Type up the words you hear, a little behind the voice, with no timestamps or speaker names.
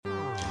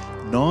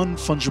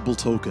Non-fungible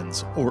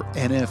tokens, or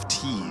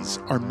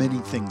NFTs, are many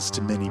things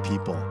to many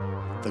people.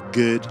 The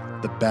good,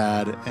 the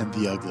bad, and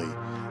the ugly.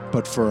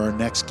 But for our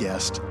next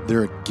guest,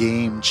 they're a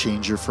game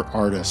changer for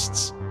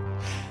artists.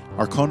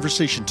 Our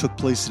conversation took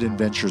place at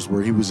Inventures,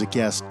 where he was a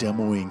guest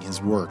demoing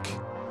his work.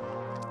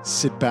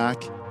 Sit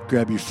back,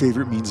 grab your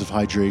favorite means of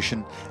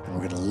hydration, and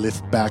we're going to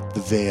lift back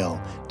the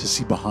veil to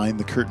see behind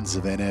the curtains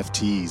of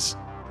NFTs.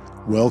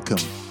 Welcome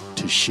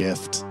to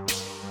Shift.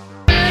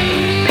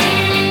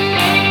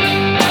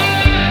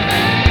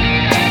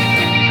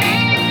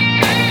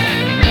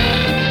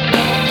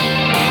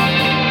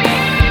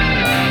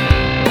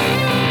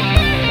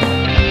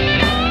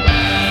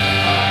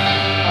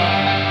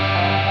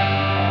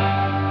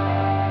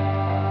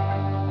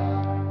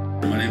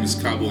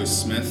 Cowboy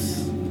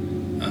Smith,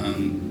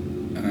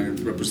 and I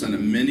represent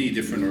many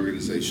different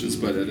organizations,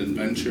 but at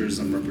Inventures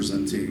I'm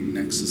representing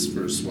Nexus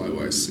First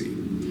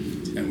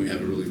YYC, and we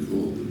have a really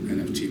cool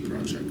NFT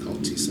project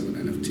called T7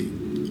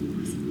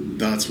 NFT.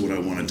 That's what I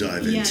want to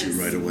dive into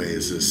right away,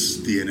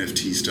 is the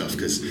NFT stuff,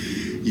 because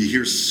you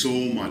hear so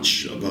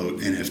much about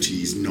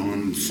NFTs,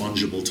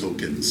 non-fungible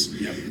tokens,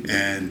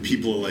 and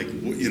people are like,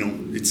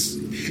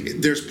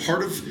 there's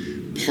part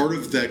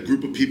of that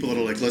group of people that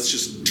are like, let's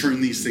just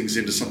turn these things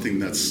into something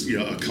that's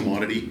a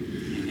commodity,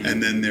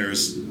 and then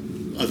there's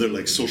other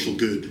like social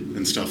good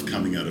and stuff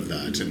coming out of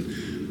that, and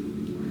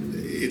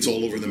it's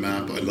all over the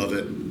map. I love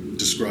it.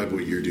 Describe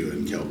what you're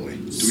doing, Cowboy.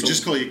 Do we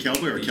just call you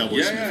Cowboy or Cowboy?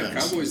 Yeah,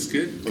 Cowboy's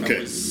good. Okay.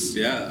 Cowboy's,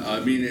 I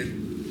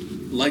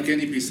mean, like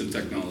any piece of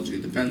technology,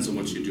 it depends on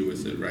what you do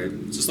with it, right?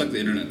 It's just like the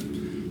internet.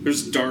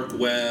 There's dark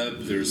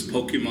web, there's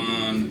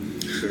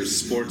Pokemon, there's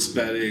sports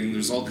betting,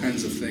 there's all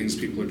kinds of things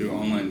people are doing,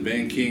 online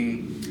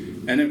banking.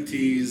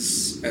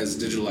 NFTs as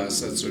digital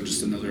assets are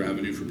just another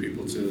avenue for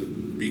people to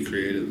be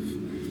creative.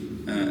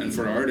 And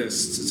for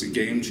artists, it's a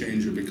game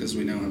changer because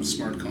we now have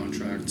smart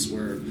contracts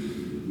where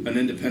an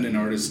independent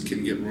artist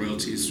can get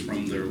royalties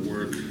from their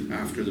work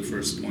after the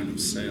first point of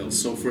sale.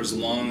 So for as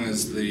long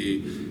as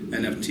the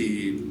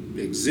NFT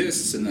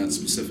exists in that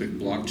specific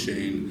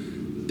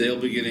blockchain, they'll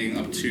be getting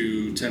up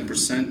to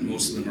 10%.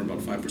 Most of them are about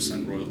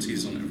 5%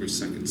 royalties on every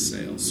second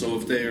sale. So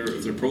if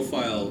their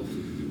profile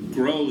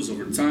grows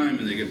over time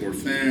and they get more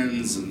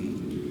fans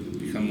and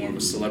become more of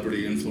a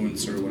celebrity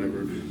influencer or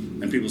whatever,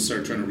 and people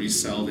start trying to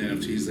resell the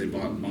NFTs they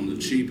bought on the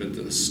cheap at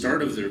the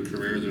start of their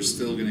career, they're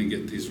still going to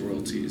get these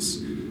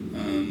royalties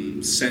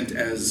sent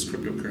as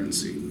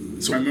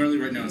cryptocurrency. So primarily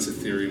right now it's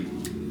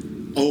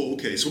Ethereum. Oh,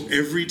 okay. So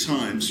every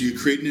time, so you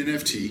create an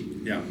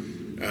NFT. Yeah.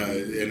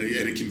 And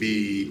it can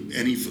be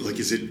any, like,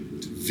 is it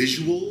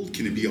visual?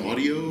 Can it be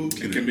audio?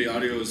 It can be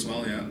audio as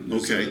well, yeah.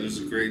 There's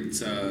a great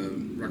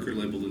record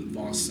label in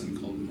Boston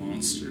called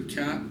Monster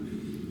Cat.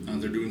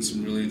 They're doing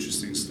some really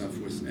interesting stuff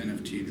with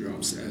NFT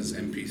drops as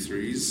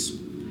MP3s,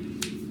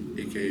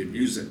 aka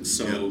music.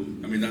 So,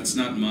 I mean, that's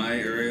not my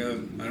area.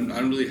 I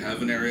don't really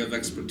have an area of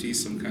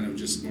expertise. I'm kind of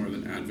just more of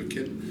an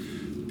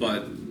advocate.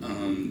 But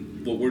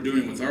what we're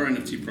doing with our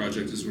NFT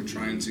project is we're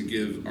trying to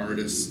give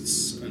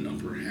artists an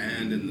upper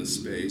hand in the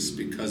space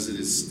because it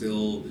is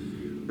still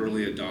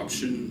early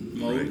adoption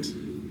mode.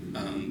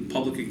 Right.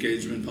 Public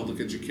engagement, public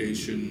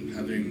education,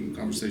 having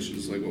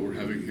conversations like what we're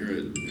having here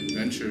at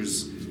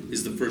Inventures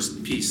is the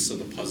first piece of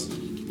the puzzle.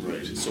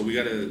 Right. So we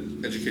got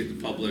to educate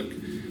the public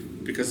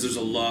because there's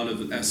a lot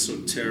of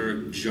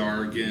esoteric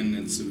jargon.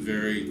 It's a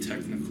very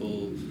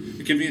technical.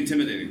 It can be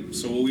intimidating.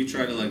 So we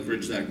try to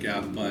bridge that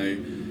gap by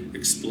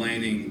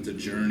explaining the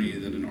journey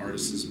that an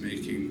artist is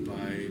making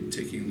by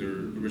taking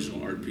their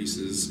original art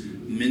pieces,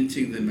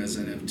 minting them as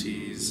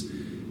NFTs,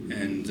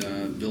 and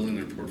building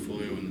their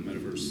portfolio in the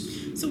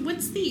metaverse. So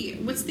what's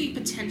the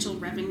potential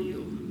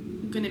revenue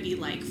going to be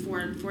like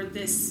for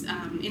this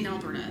in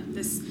Alberta,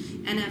 this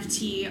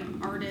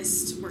NFT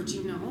artist work? Do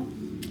you know?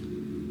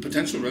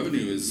 Potential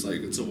revenue is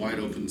it's a wide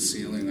open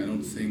ceiling. I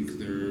don't think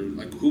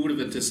who would have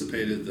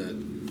anticipated that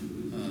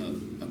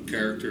a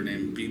character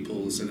named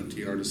Beeple, this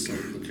NFT artist out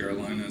of the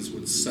Carolinas,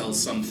 would sell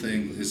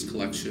something, his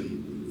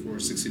collection, for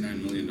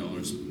 $69 million.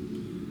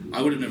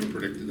 I would have never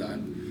predicted that.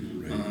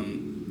 Right.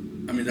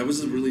 I mean, that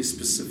was a really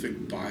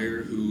specific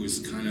buyer who was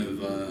kind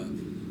of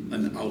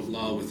an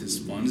outlaw with his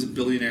funds. A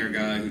billionaire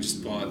guy who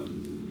just bought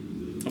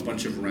a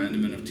bunch of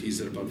random NFTs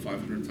at about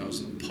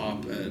 $500,000 a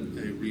pop at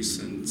a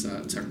recent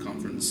tech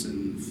conference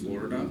in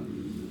Florida.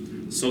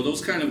 So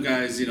those kind of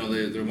guys,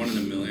 they're one in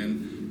a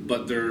million,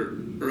 but they're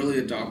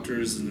early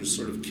adopters and they're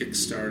sort of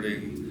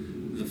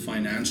kickstarting the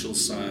financial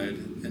side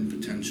and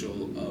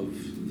potential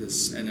of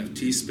this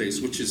NFT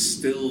space, which is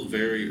still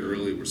very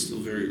early. We're still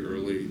very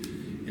early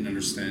in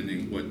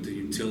understanding what the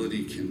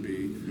utility can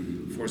be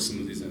for some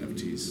of these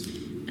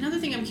NFTs. Another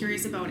thing I'm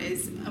curious about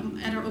is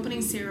at our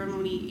opening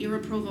ceremony, Ira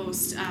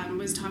Provost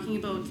was talking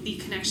about the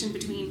connection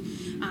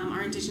between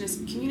our Indigenous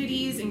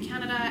communities in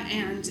Canada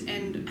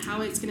and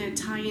how it's going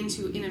to tie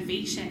into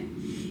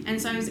innovation. And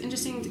so I was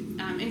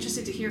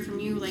interested to hear from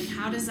you,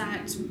 how does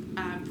that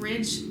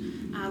bridge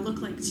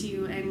look like to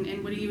you,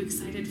 and what are you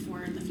excited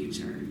for in the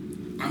future?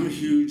 I'm a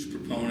huge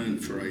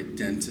proponent for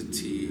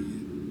identity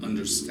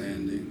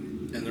understanding.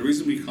 And the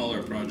reason we call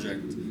our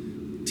project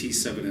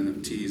T7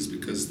 NFTs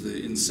because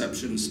the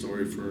inception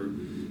story for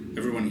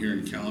everyone here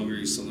in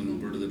Calgary, Southern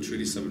Alberta, the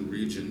Treaty 7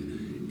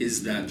 region,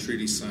 is that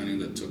treaty signing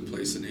that took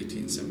place in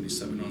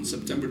 1877 on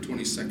September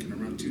 22nd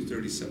around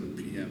 2:37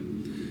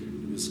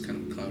 p.m. It was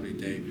kind of a cloudy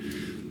day.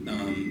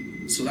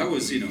 So that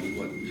was,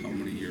 how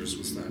many years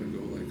was that ago?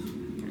 Like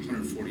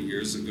 140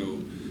 years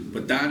ago.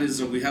 But that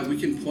is, we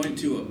can point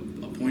to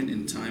a point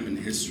in time in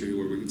history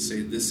where we can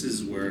say this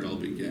is where it all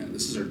began.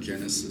 This is our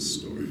Genesis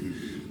story.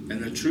 Mm-hmm.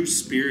 And the true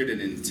spirit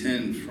and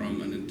intent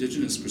from an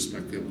Indigenous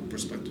perspective,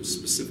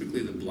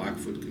 specifically the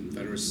Blackfoot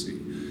Confederacy,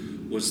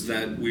 was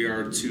that we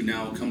are to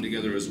now come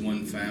together as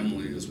one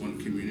family, as one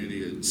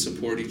community, and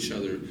support each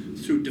other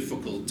through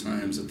difficult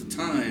times. At the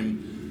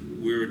time,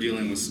 we were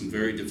dealing with some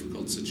very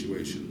difficult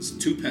situations.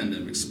 2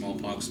 pandemics,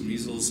 smallpox and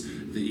measles,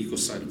 the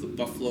ecocide of the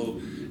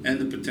buffalo, and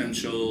the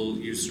potential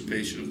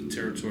usurpation of the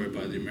territory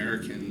by the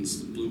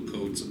Americans, the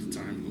Bluecoats at the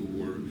time,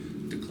 who were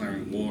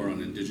declaring war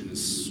on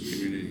Indigenous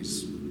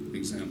communities.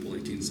 Example,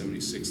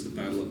 1876, the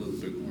Battle of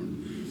the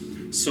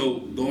Bighorn. So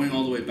going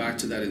all the way back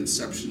to that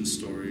inception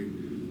story,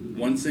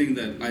 one thing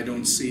that I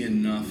don't see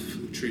enough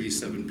Treaty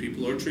 7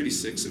 people, or Treaty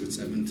 6 if it's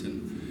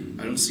Edmonton,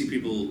 I don't see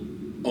people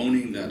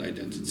owning that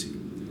identity,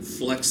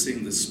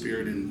 flexing the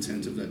spirit and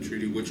intent of that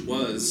treaty, which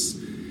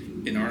was,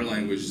 in our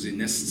language,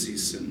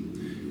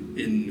 Zinestisisin.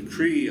 In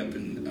Cree, up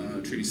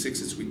in Treaty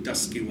 6, it's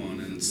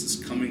Wetaskiwin, and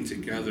it's coming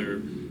together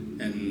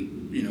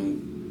and,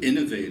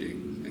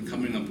 innovating and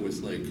coming up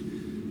with,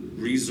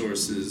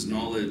 resources,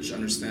 knowledge,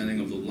 understanding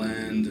of the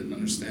land and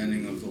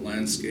understanding of the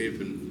landscape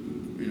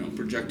and,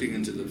 projecting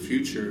into the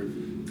future,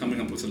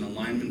 coming up with an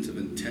alignment of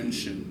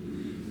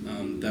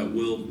intention that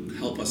will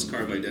help us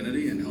carve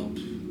identity and help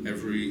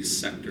every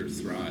sector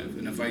thrive.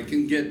 And if I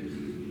can get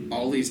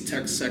all these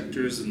tech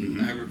sectors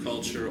and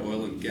agriculture,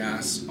 oil and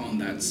gas on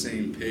that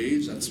same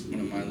page, that's one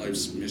of my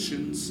life's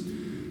missions.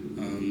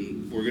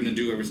 We're going to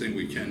do everything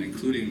we can,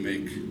 including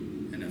make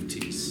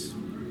NFTs.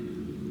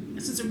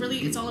 So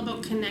it's all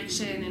about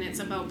connection, and it's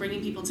about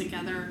bringing people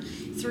together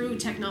through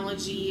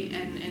technology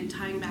and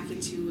tying back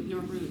into your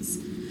roots.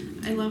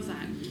 I love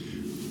that.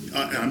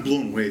 I'm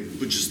blown away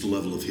with just the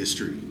level of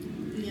history,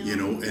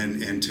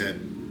 and to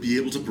be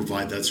able to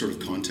provide that sort of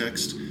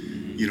context,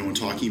 and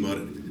talking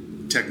about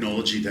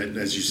technology that,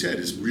 as you said,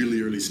 is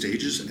really early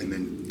stages, and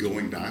then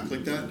going back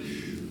like that,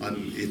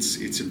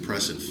 it's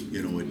impressive.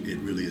 It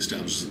really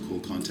establishes a cool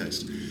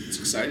context. It's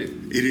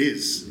exciting. It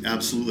is,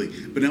 absolutely.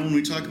 But now when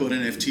we talk about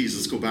NFTs,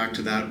 let's go back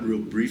to that real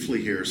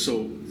briefly here.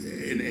 So,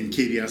 and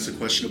Katie asked a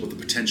question about the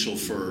potential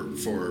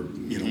for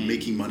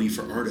making money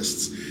for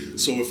artists.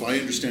 So if I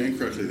understand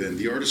correctly, then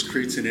the artist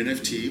creates an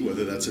NFT,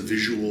 whether that's a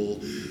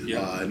visual,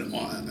 an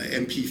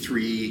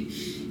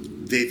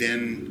MP3, they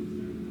then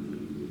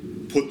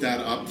put that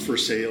up for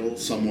sale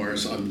somewhere.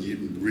 So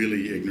I'm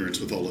really ignorant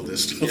with all of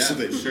this stuff. Yeah, so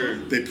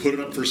they put it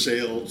up for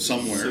sale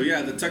somewhere. So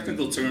the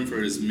technical term for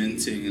it is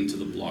minting into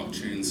the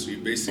blockchain. So you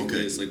basically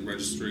it's like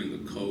registering the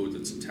code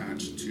that's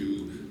attached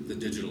to the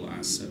digital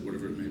asset,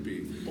 whatever it may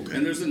be. Okay.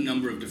 And there's a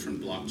number of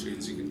different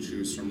blockchains you can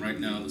choose from. Right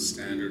now, the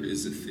standard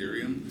is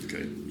Ethereum.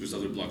 Okay. There's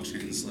other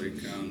blockchains like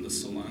the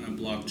Solana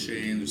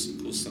blockchain. There's some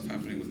cool stuff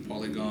happening with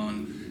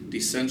Polygon.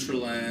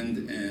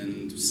 Decentraland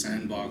and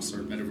Sandbox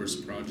are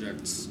metaverse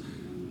projects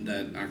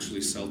that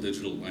actually sell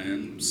digital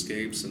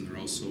landscapes, and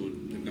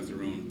they've got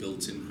their own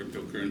built-in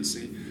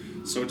cryptocurrency.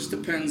 So it just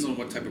depends on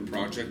what type of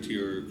project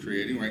you're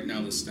creating. Right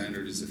now the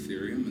standard is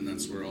Ethereum, and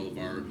that's where all of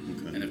our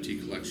NFT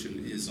collection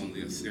is, on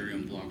the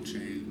Ethereum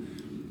blockchain.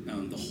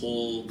 The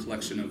whole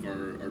collection of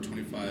our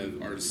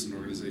 25 artists and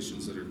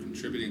organizations that are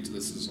contributing to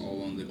this is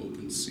all on the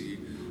OpenSea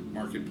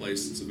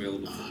marketplace. It's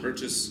available for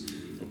purchase.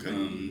 Okay.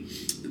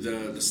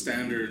 The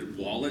standard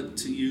wallet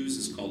to use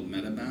is called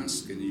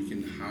MetaMask, and you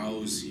can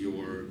house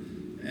your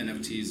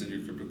NFTs and your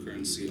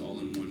cryptocurrency all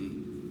in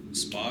one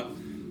spot.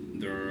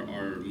 There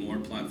are more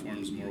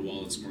platforms, more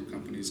wallets, more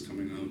companies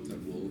coming out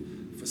that will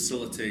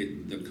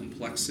facilitate the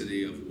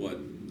complexity of what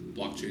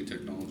blockchain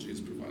technology is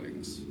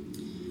providing us.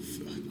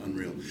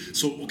 Unreal.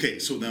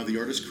 So now the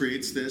artist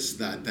creates this,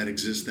 that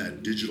exists,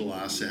 that digital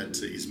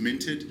asset is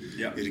minted.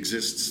 Yeah. It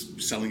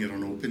exists, selling it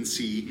on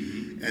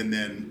OpenSea. And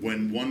then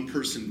when one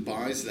person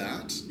buys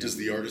that, does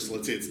the artist,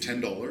 let's say it's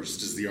 $10,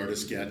 does the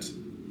artist get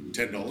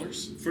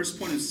 $10? First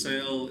point of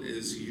sale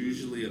is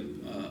usually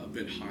a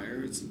bit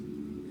higher. It's,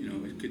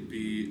 it could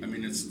be,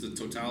 it's the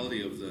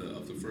totality of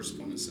the first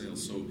point of sale.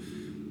 So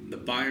the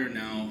buyer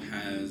now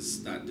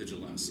has that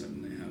digital asset,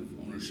 and they have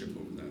ownership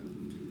over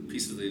that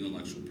piece of the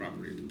intellectual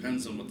property. It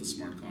depends on what the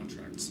smart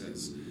contract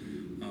says.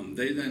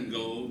 They then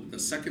go, the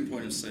second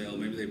point of sale,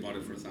 maybe they bought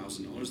it for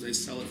 $1,000, they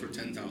sell it for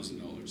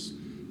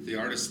 $10,000. The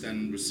artist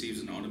then receives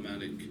an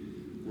automatic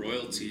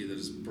royalty that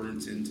is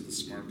burnt into the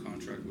smart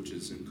contract, which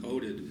is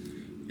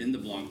encoded in the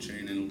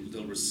blockchain, and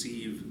they'll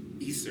receive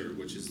Ether,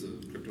 which is the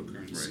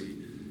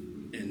cryptocurrency.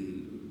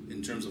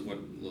 In terms of what,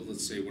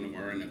 let's say one of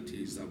our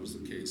NFTs, that was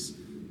the case,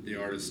 the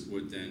artist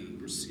would then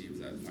receive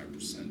that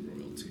 5%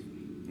 royalty.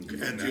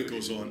 Okay. And that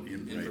goes on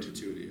in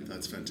perpetuity. Yeah.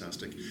 That's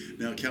fantastic.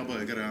 Now, Cowboy,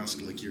 I got to ask,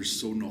 you're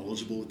so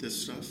knowledgeable with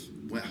this stuff.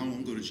 How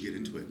long ago did you get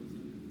into it?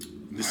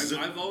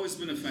 I've always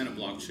been a fan of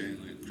blockchain,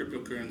 like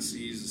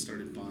cryptocurrencies. I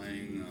started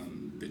buying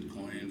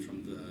Bitcoin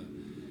from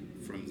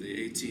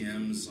the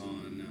ATMs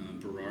on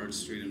Burrard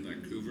Street in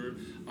Vancouver.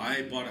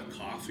 I bought a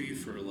coffee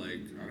for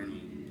like, I don't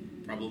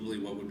know, probably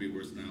what would be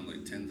worth now,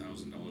 like $10,000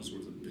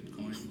 worth of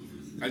Bitcoin.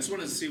 I just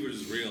wanted to see what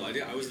was real.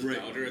 I was a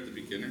doubter at the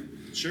beginning.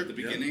 Sure. At the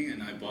beginning,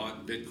 and I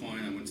bought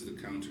Bitcoin. I went to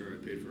the counter.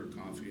 I paid for a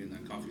coffee, and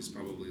that coffee's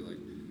probably like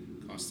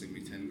costing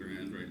me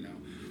 $10,000 right now.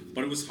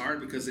 But it was hard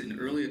because in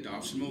early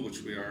adoption mode,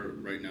 which we are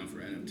right now for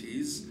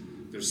NFTs,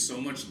 there's so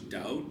much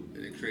doubt,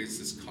 and it creates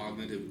this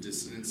cognitive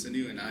dissonance in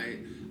you. And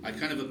I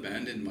kind of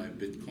abandoned my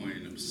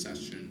Bitcoin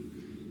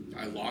obsession.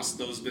 I lost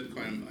those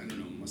Bitcoin. I don't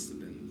know, must have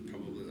been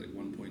probably like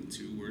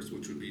 1.2 worth,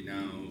 which would be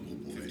now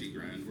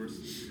 $50,000 worth.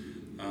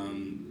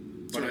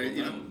 But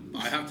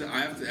I have to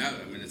have it.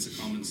 I mean, it's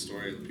a common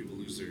story that people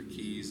lose their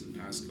keys and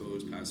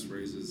passcodes,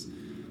 passphrases,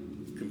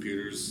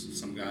 computers.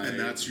 Some guy. And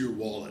that's your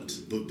wallet.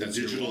 The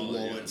digital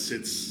wallet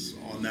sits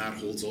on that,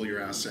 holds all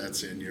your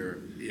assets and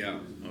your.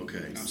 Yeah.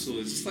 Okay.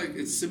 Absolutely. It's just like,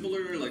 it's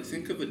similar. Like,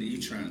 think of an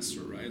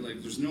e-transfer, right?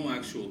 Like, there's no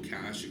actual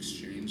cash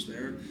exchange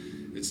there.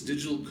 It's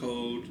digital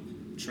code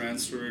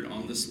transferred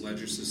on this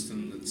ledger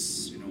system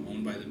that's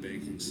owned by the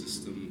banking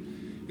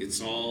system.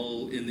 It's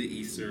all in the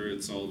ether.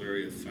 It's all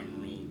very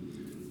ephemeral.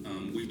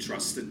 We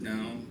trust it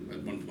now.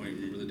 At one point,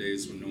 remember the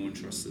days when no one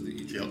trusted the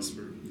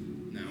e-transfer? Yep.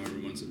 Now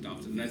everyone's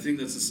adopted. And I think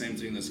that's the same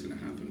thing that's going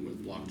to happen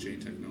with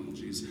blockchain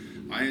technologies.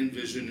 I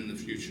envision in the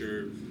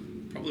future,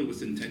 probably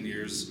within 10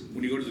 years,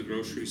 when you go to the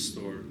grocery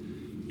store,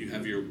 you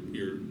have your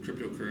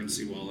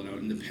cryptocurrency wallet out,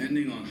 and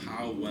depending on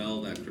how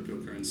well that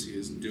cryptocurrency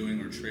is doing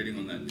or trading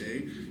on that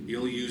day,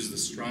 you'll use the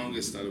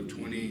strongest out of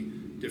 20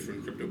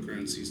 different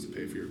cryptocurrencies to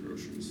pay for your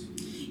groceries.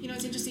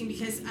 It's interesting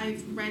because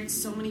I've read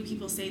so many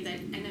people say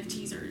that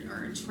NFTs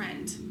are a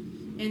trend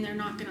and they're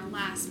not going to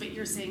last, but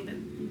you're saying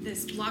that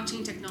this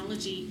blockchain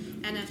technology,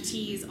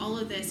 NFTs, all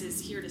of this is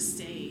here to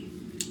stay.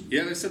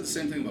 Yeah, they said the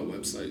same thing about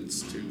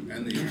websites too,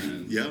 and the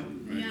internet. Yeah.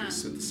 Right? Yeah. They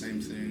said the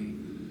same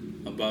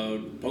thing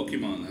about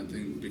Pokemon. That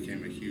thing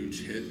became a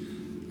huge hit.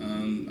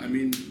 I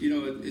mean,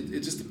 it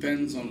just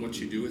depends on what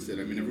you do with it.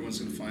 I mean, everyone's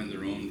going to find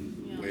their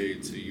own way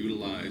to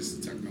utilize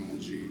the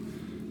technology.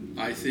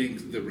 I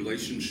think the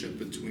relationship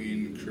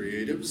between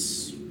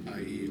creatives,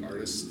 i.e.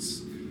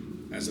 artists,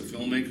 as a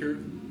filmmaker,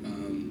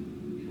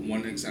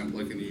 one example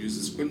I can use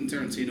is Quentin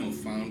Tarantino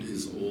found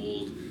his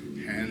old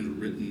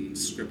handwritten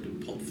script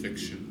of Pulp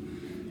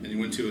Fiction. And he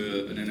went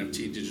to an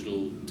NFT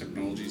digital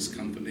technologies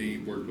company,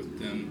 worked with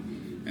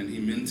them, and he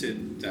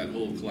minted that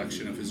whole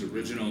collection of his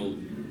original,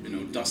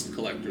 dust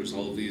collectors,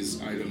 all of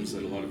these items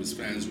that a lot of his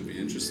fans would be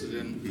interested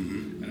in.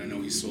 Mm-hmm. And I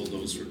know he sold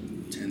those for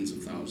tens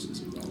of thousands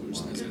of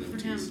dollars as Good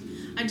NFTs. for him.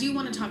 I do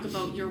want to talk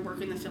about your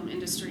work in the film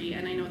industry,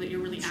 and I know that you're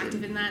really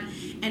active in that.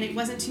 And it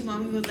wasn't too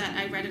long ago that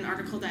I read an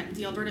article that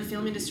the Alberta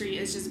film industry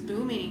is just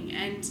booming.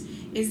 And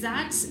is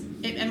that,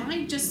 am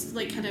I just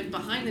like kind of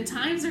behind the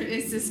times, or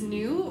is this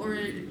new, or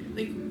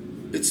like?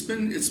 It's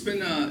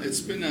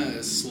been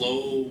a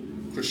slow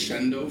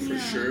crescendo for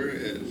sure.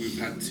 We've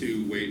had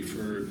to wait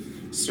for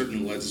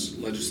certain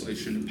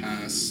legislation to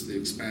pass, the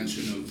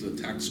expansion of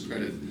the tax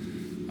credit.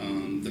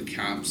 The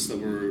caps that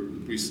were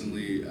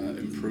recently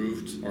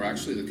improved, or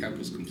actually the cap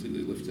was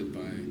completely lifted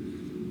by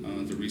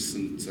the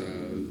recent,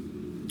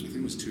 I think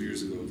it was 2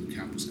 years ago, the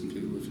cap was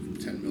completely lifted from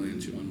 10 million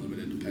to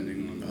unlimited,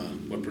 depending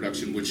on what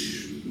production,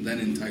 which then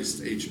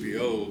enticed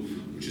HBO,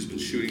 which has been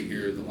shooting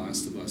here The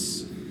Last of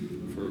Us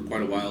for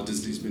quite a while.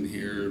 Disney's been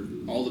here.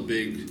 All the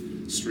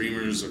big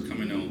streamers are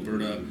coming to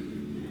Alberta.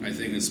 I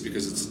think it's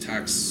because it's a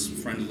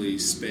tax-friendly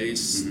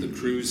space. Mm-hmm. The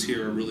crews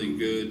here are really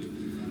good.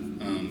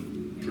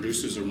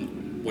 Producers are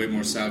way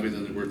more savvy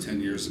than they were 10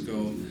 years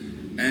ago.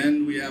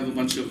 And we have a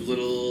bunch of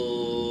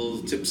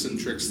little tips and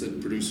tricks that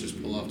producers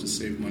pull off to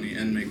save money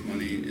and make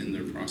money in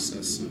their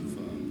process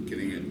of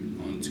getting it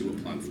onto a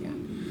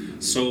platform.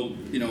 So,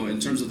 in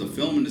terms of the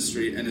film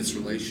industry and its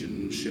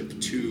relationship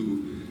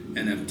to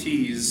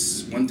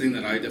NFTs, one thing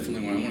that I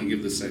definitely want to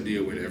give this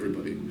idea away to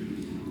everybody,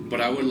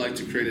 but I would like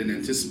to create an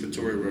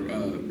anticipatory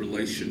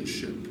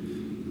relationship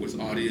with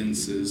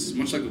audiences,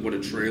 much like what a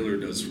trailer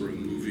does for a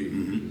movie.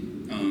 Mm-hmm.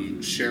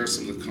 Share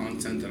some of the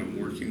content that I'm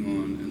working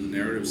on in the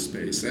narrative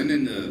space and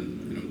in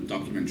the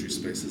documentary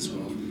space as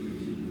well,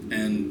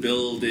 and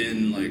build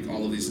in like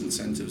all of these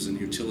incentives and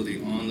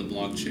utility on the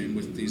blockchain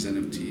with these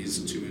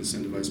NFTs to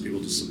incentivize people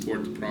to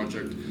support the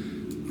project,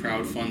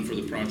 crowdfund for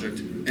the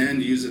project,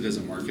 and use it as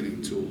a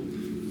marketing tool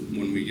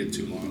when we get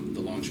to the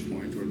launch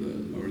point or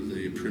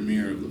the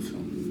premiere of the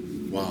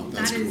film. Wow,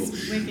 that's cool. That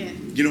is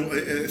wicked.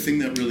 A thing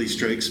that really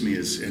strikes me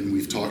is, and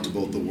we've talked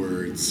about the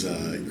words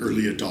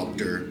early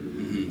adopter,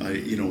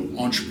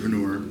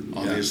 entrepreneur,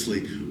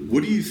 obviously. Yeah.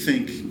 What do you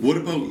think, what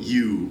about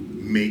you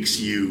makes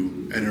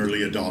you an early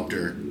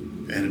adopter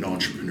and an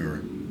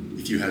entrepreneur,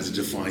 if you had to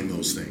define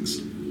those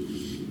things?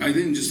 I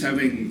think just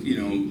having,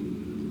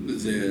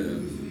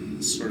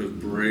 the sort of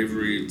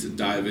bravery to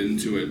dive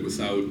into it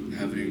without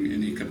having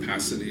any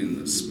capacity in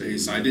the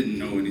space. I didn't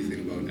know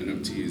anything about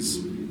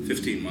NFTs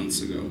 15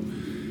 months ago.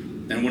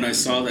 And when I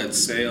saw that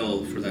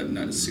sale for that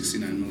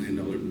 $69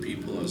 million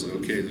people, I was like,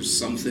 okay, there's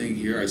something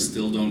here. I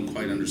still don't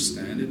quite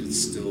understand it. It's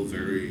still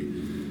very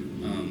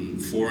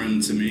foreign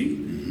to me.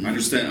 I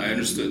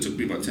understood. It took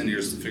me about 10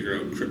 years to figure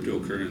out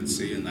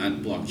cryptocurrency and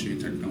that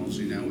blockchain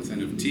technology. Now with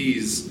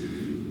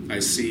NFTs, I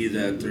see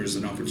that there's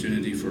an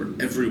opportunity for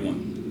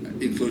everyone,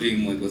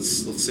 including like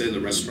let's say the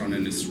restaurant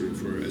industry,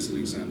 as an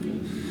example.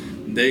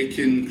 They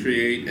can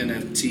create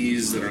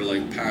NFTs that are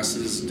like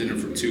passes, dinner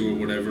for two or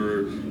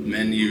whatever,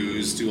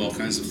 menus, do all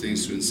kinds of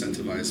things to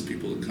incentivize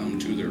people to come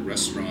to their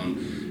restaurant,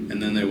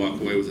 and then they walk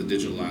away with a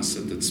digital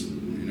asset that's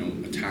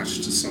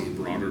attached to some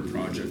broader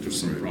project or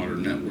some broader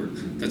network.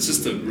 That's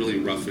just a really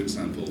rough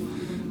example.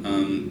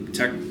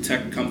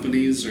 Tech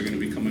companies are going to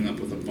be coming up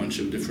with a bunch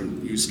of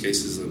different use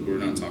cases that we're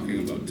not talking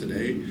about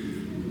today,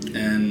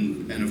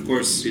 and of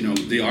course,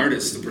 the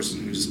artist, the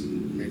person who just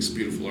makes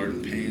beautiful art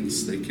and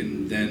paints, they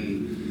can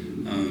then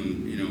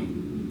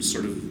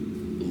sort of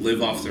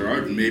live off their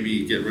art and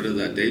maybe get rid of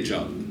that day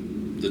job,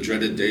 the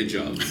dreaded day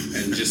job,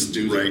 and just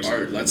do their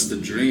art. That's the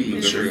dream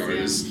of every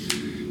artist.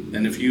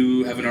 And if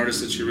you have an artist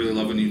that you really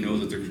love and you know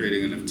that they're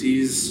creating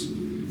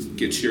NFTs,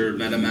 get your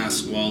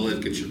MetaMask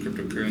wallet, get your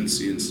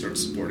cryptocurrency, and start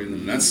supporting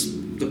them. That's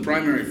the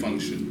primary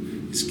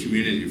function, is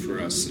community for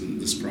us in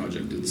this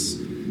project. It's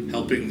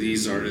helping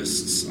these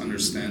artists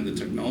understand the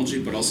technology,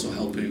 but also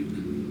helping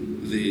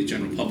the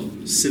general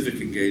public,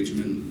 civic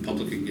engagement,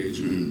 public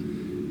engagement,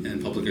 and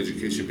public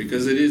education,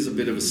 because it is a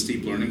bit of a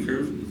steep learning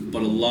curve,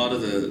 but a lot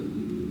of the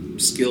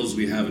skills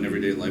we have in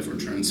everyday life are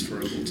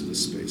transferable to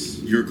this space.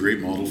 You're a great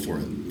model for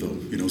it, though.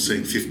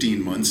 Saying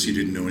 15 months you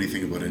didn't know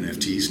anything about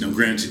NFTs. Now,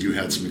 granted, you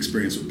had some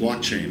experience with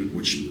blockchain,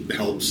 which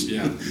helps.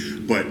 Yeah.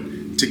 But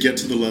to get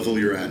to the level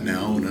you're at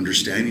now and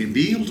understanding and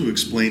being able to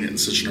explain it in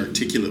such an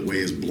articulate way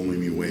is blowing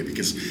me away,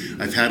 because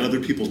I've had other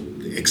people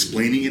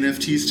explaining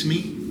NFTs to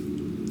me,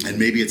 and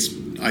maybe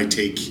I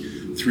take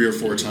 3 or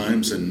 4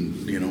 times, and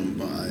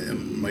it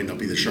might not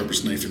be the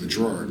sharpest knife in the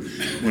drawer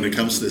when it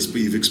comes to this,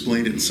 but you've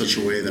explained it in such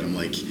a way that I'm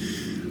like,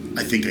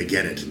 I think I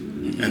get it.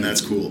 And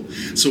that's cool.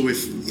 So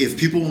if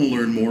people want to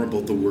learn more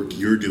about the work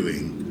you're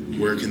doing,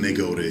 where can they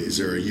go to? Is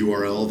there a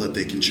URL that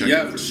they can check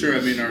out? Yeah, for sure.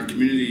 I mean, our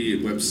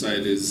community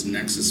website is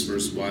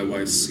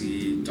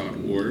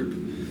nexusverseyyc.org.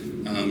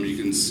 You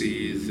can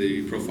see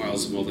the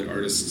profiles of all the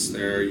artists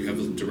there. You have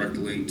a direct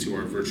link to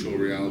our virtual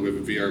reality. We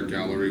have a VR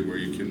gallery where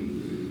you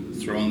can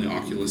throw on the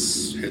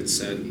Oculus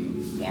headset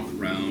and walk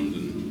around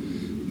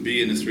and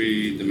be in a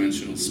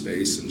 3-dimensional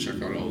space and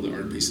check out all the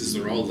art pieces.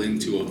 They're all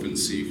linked to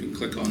OpenSea. You can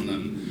click on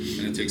them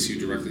and it takes you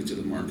directly to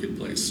the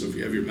marketplace. So if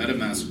you have your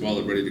MetaMask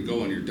wallet ready to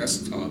go on your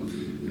desktop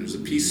and there's a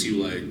piece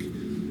you like,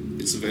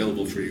 it's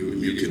available for you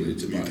immediately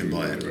to buy. You can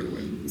buy it right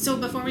away. So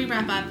before we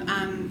wrap up,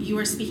 you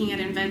were speaking at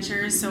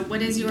Inventures. So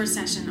what is your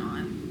session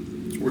on?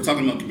 We're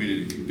talking about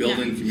community,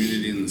 building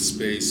community in the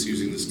space,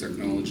 using this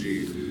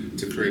technology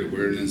to create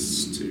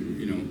awareness, to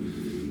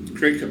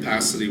create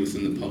capacity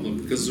within the public,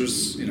 because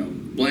there's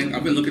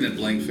I've been looking at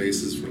blank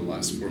faces for the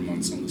last 4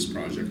 months on this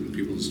project, and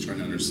people just trying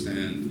to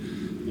understand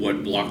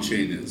what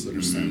blockchain is,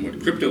 understand what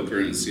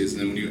cryptocurrency is,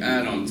 and then when you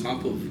add on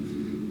top of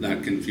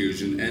that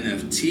confusion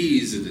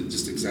NFTs, it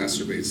just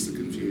exacerbates the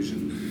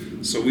confusion.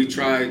 So we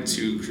tried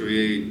to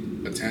create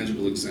a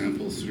tangible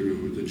example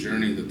through the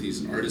journey that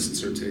these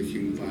artists are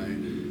taking by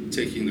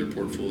taking their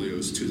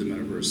portfolios to the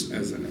metaverse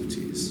as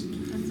NFTs.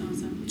 That's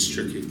awesome. It's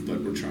tricky,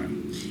 but we're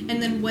trying. And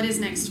then what is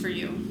next for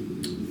you?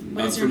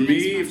 For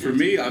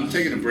me, I'm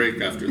taking a break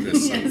after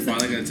this. Yes. I'm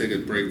finally going to take a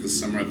break this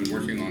summer. I've been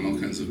working on all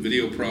kinds of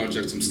video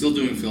projects. I'm still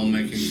doing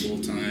filmmaking full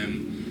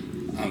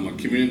time. I'm a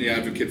community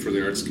advocate for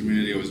the arts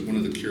community. I was one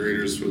of the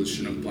curators for the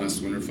Chinook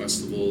Blast Winter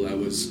Festival. That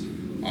was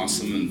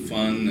awesome and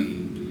fun.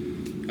 And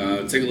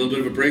take a little bit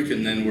of a break,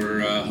 and then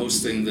we're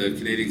hosting the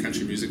Canadian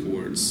Country Music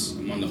Awards.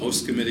 I'm on the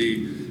host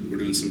committee. We're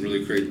doing some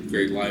really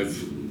great live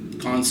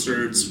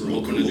concerts. We're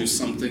hoping to do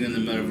something in the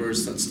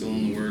metaverse. That's still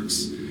in the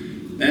works.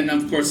 And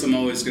of course, I'm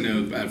always going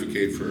to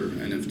advocate for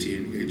NFT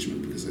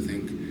engagement, because I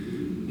think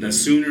the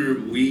sooner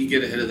we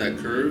get ahead of that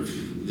curve,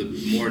 the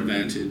more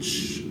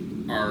advantage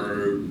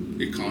our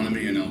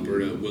economy in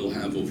Alberta will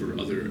have over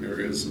other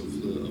areas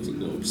of the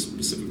globe,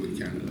 specifically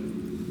Canada.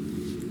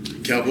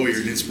 Cowboy,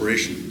 you're an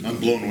inspiration. I'm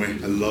blown away.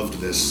 I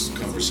loved this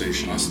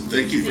conversation. Awesome.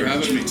 Thank you for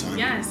having me.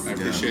 Yes. I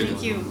appreciate it.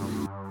 Thank you.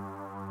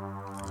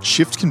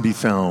 Shift can be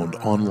found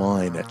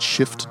online at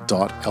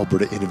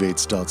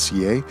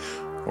shift.albertainnovates.ca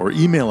or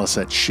email us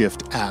at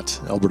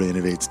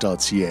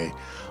shift@albertainnovates.ca.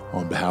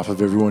 On behalf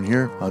of everyone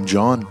here, I'm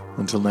John.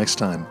 Until next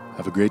time,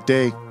 have a great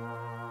day.